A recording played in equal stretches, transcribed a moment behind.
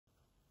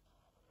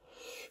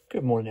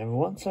Good morning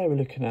everyone. Today we're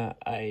looking at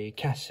a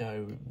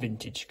Casio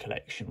vintage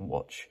collection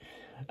watch.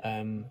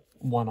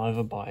 Won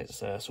over by its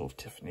sort of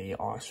Tiffany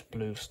ice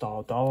blue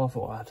style dial. I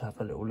thought I'd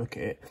have a little look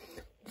at it.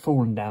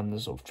 Falling down the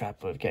sort of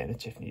trap of getting a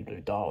Tiffany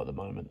blue dial at the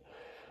moment.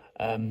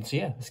 So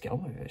yeah, let's get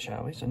on with it,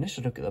 shall we? So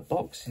initial look at the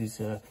box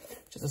is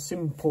just a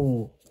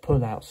simple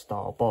pull-out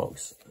style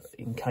box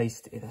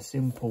encased in a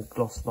simple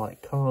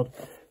gloss-like card,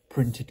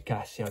 printed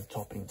Casio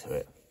topping to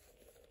it.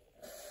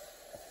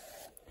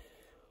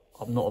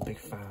 I'm not a big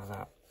fan of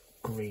that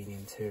green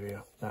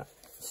interior, that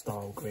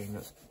style green.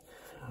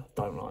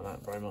 Don't like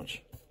that very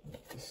much.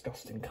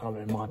 Disgusting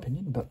colour in my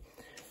opinion, but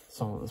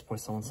there's probably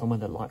someone somewhere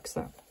that likes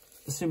that.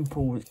 The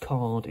simple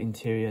card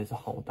interior to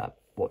hold that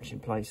watch in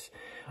place.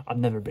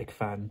 I'm never a big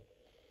fan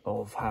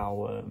of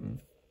how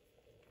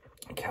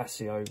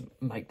Casio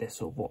make their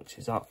sort of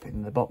watches up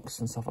in the box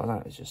and stuff like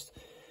that. It's just,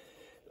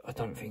 I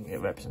don't think it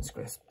represents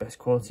best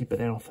quality, but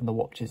then often the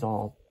watches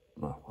are,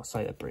 well, I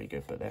say they're pretty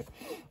good, but they're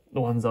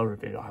the ones I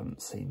reviewed, I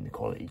haven't seen the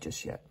quality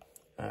just yet.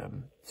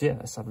 So yeah,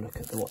 let's have a look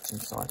at the watch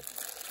inside.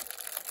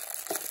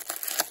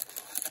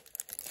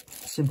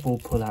 Simple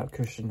pull-out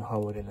cushion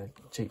held in a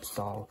cheap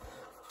style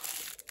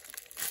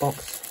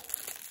box.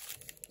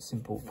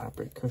 Simple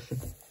fabric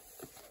cushion.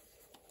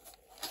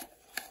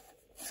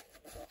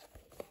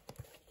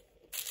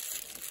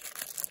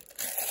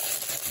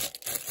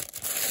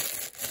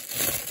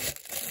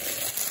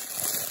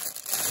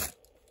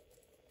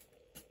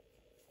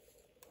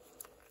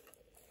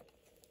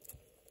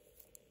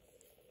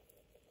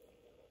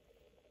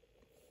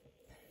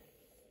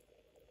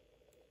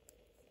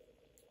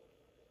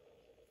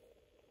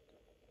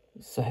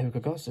 So here we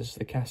go guys, this is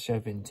the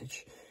Casio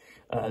Vintage.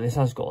 This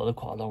has got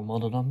quite a long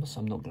model number, so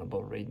I'm not going to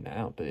bother reading that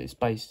out, but it's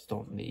based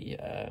on the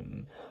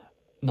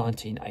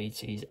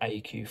 1980s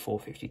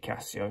AQ450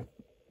 Casio.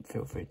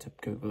 Feel free to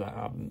Google that,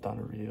 I haven't done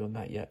a review on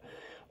that yet.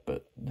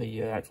 But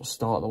the actual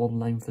start of the model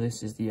name for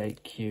this is the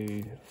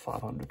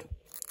AQ500.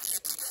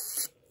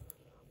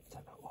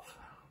 Take that off.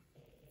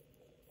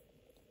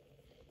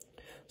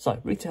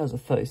 So, retails at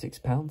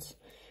 £36,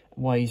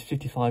 weighs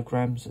 55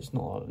 grams, it's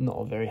not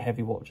a very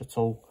heavy watch at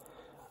all.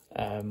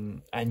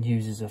 And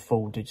uses a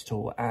full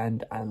digital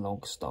and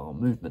analog style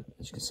movement,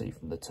 as you can see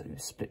from the two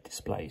split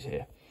displays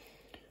here.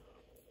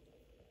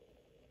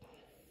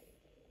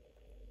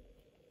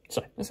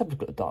 So let's have a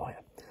look at the dial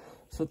here.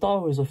 So the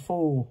dial is a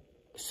full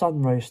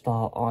sunray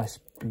style ice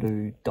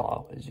blue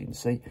dial, as you can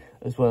see,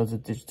 as well as a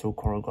digital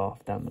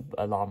chronograph down,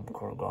 the alarm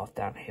chronograph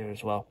down here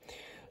as well.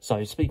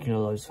 So speaking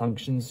of those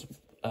functions,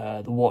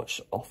 the watch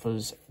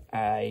offers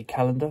a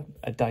calendar,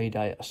 a day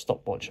date, a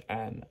stopwatch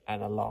and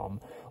an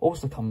alarm.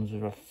 Also comes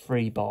with a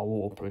 3-bar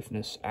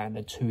waterproofness and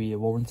a 2-year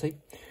warranty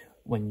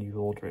when you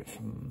order it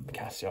from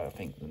Casio, I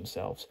think,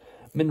 themselves.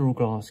 Mineral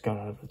glass going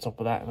over the top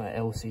of that and an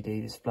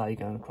LCD display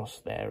going across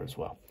there as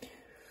well.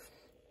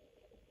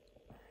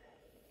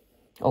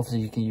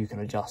 Obviously you can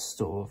adjust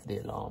sort of the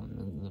alarm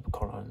and the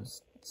chrono and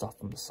stuff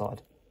on the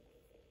side.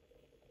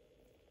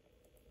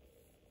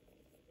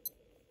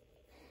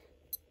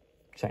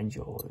 Change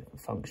your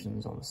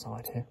functions on the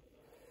side here.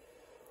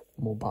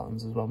 More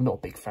buttons as well. I'm not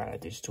a big fan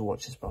of digital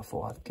watches, but I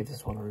thought I'd give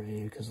this one a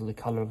review because of the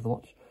colour of the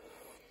watch.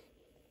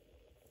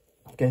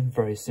 Again,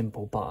 very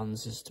simple button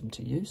system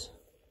to use.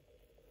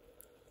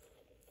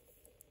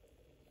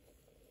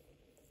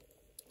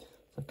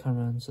 So come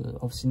around to,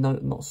 obviously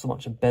not so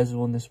much a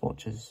bezel on this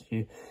watch as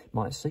you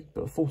might see,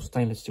 but a full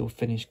stainless steel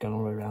finish going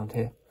all around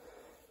here.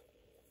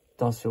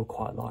 Does feel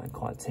quite light and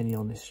quite tinny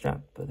on this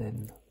strap, but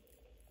then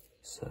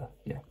it's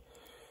yeah.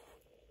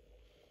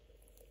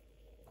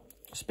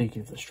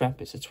 Speaking of the strap,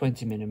 it's a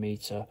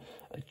 20mm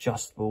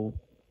adjustable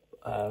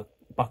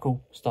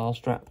buckle style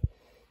strap.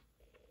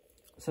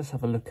 So let's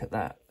have a look at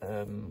that,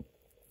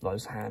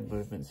 those hand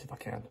movements if I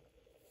can.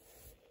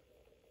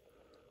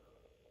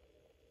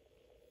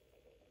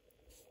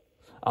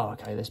 Oh,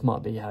 okay, this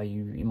might be how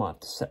you might have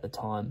to set the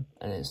time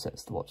and it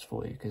sets the watch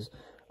for you, because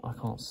I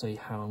can't see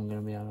how I'm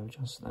going to be able to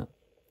adjust that.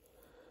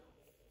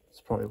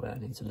 It's probably where I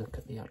need to look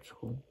at the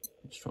actual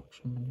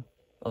instruction menu.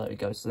 Oh, there we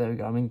go. So there we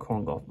go. I'm in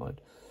chronograph mode.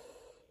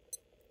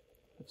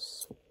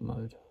 Swap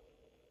mode.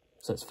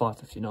 So it's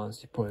 5:59,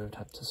 so you probably would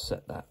have to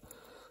set that.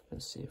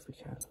 Let's see if we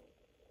can.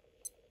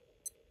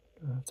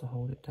 Do I have to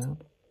hold it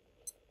down?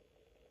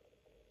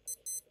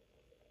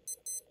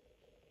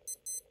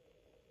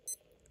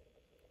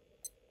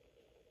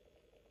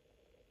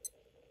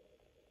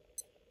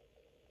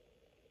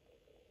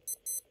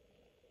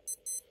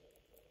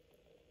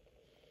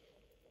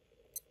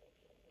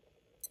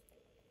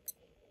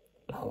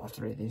 I'll have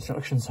to read the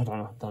instructions. I don't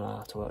know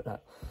how to work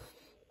that.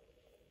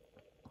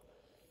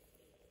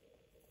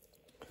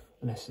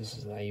 Unless this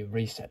is a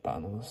reset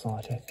button on the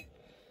side here.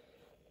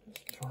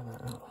 Let's try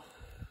that out.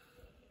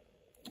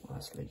 Oh,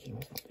 that's leaking,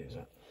 let's not use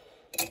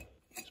it.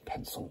 It's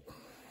pencil.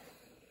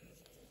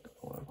 Got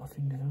all over my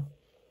finger now.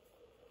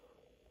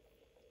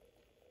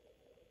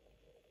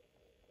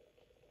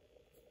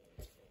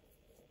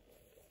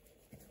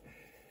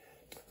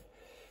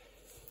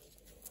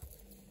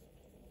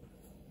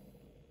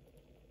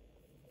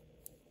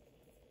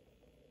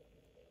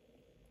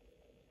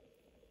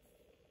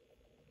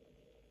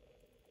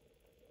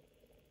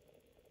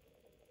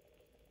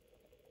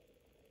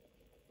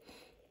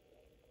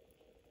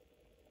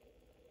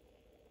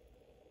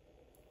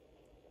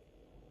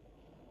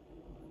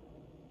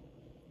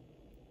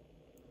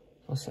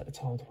 I'll set the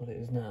time to what it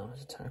is now.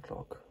 It's 10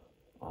 o'clock.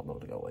 I'm not going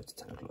to go away to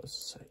 10 o'clock.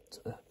 Let's set it to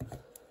there. There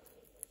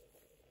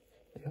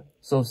you go.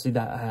 So obviously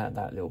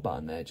that little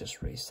button there just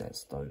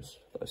resets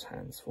those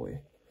hands for you.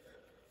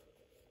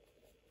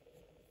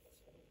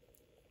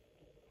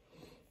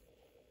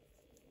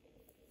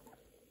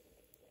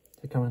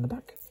 So come around the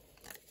back.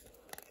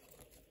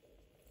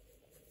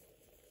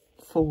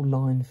 Full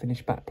line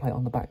finish back plate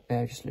on the back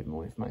there, just a little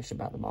more information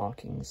about the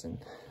markings and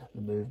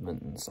the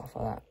movement and stuff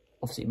like that.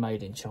 Obviously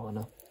made in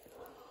China,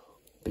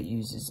 but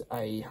uses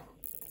a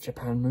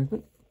Japan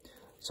movement.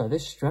 So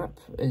this strap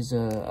is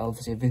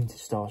obviously a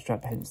vintage style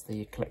strap, hence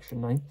the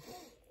collection name,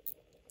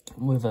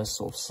 with a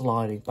sort of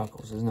sliding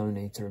buckles. There's no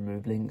need to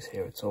remove links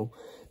here at all.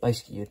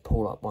 Basically you'd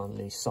pull up one of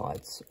these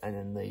sides and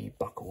then the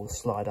buckle will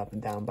slide up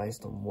and down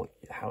based on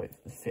how it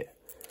would fit.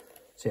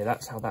 So yeah,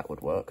 that's how that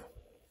would work.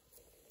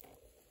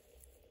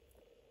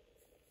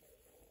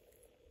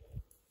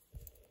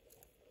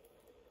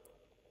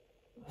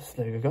 So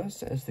there we go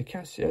guys, there's the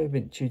Casio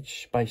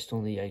vintage based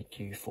on the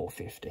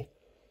AQ450.